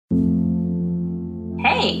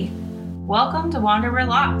Hey, welcome to Wander We're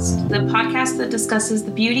Lost, the podcast that discusses the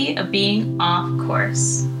beauty of being off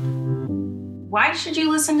course. Why should you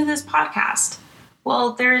listen to this podcast?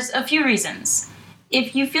 Well, there's a few reasons.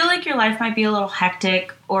 If you feel like your life might be a little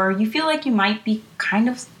hectic, or you feel like you might be kind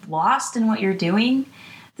of lost in what you're doing,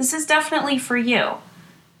 this is definitely for you.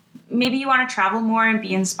 Maybe you want to travel more and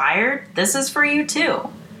be inspired, this is for you too.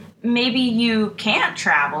 Maybe you can't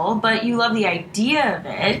travel, but you love the idea of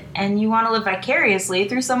it, and you want to live vicariously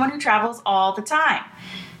through someone who travels all the time.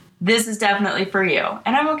 This is definitely for you,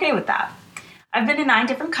 and I'm okay with that. I've been to 9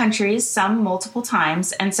 different countries, some multiple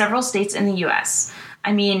times, and several states in the US.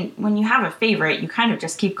 I mean, when you have a favorite, you kind of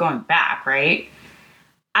just keep going back, right?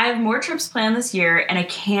 I have more trips planned this year, and I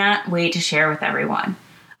can't wait to share with everyone.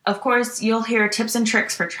 Of course, you'll hear tips and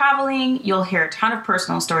tricks for traveling, you'll hear a ton of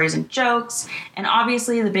personal stories and jokes, and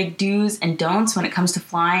obviously the big do's and don'ts when it comes to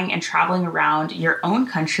flying and traveling around your own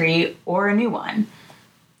country or a new one.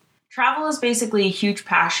 Travel is basically a huge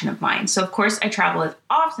passion of mine, so of course I travel as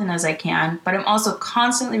often as I can, but I'm also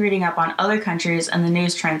constantly reading up on other countries and the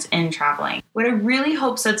news trends in traveling. What I really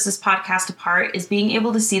hope sets this podcast apart is being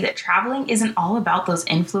able to see that traveling isn't all about those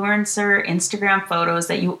influencer Instagram photos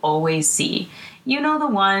that you always see. You know, the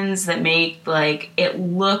ones that make it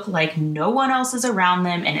look like no one else is around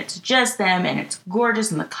them and it's just them and it's gorgeous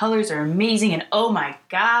and the colors are amazing and oh my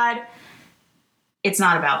God. It's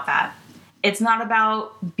not about that. It's not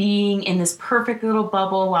about being in this perfect little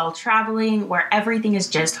bubble while traveling where everything is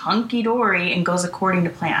just hunky-dory and goes according to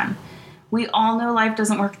plan. We all know life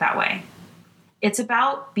doesn't work that way. It's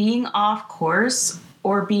about being off course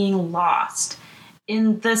or being lost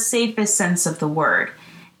in the safest sense of the word.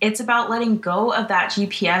 It's about letting go of that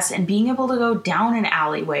GPS and being able to go down an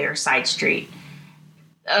alleyway or side street.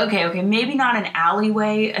 Okay, maybe not an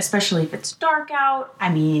alleyway, especially if it's dark out.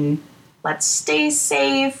 I mean, let's stay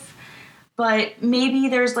safe. But maybe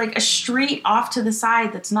there's a street off to the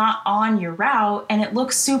side that's not on your route and it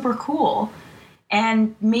looks super cool.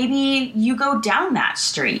 And maybe you go down that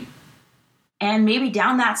street. And maybe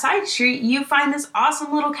down that side street, you find this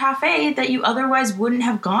awesome little cafe that you otherwise wouldn't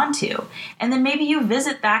have gone to. And then maybe you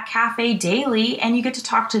visit that cafe daily and you get to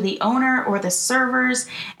talk to the owner or the servers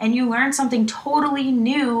and you learn something totally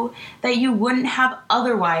new that you wouldn't have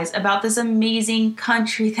otherwise about this amazing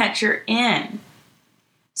country that you're in.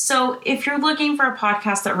 So if you're looking for a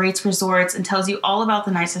podcast that rates resorts and tells you all about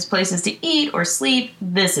the nicest places to eat or sleep,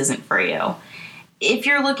 this isn't for you. If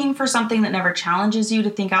you're looking for something that never challenges you to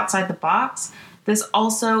think outside the box, this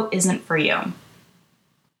also isn't for you.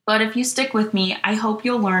 But if you stick with me, I hope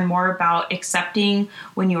you'll learn more about accepting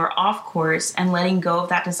when you are off course and letting go of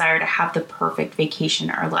that desire to have the perfect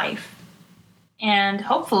vacation or life. And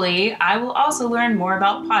hopefully, I will also learn more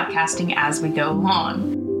about podcasting as we go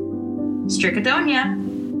along.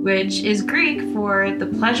 Strikadonia, which is Greek for the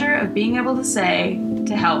pleasure of being able to say,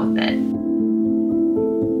 to hell with it.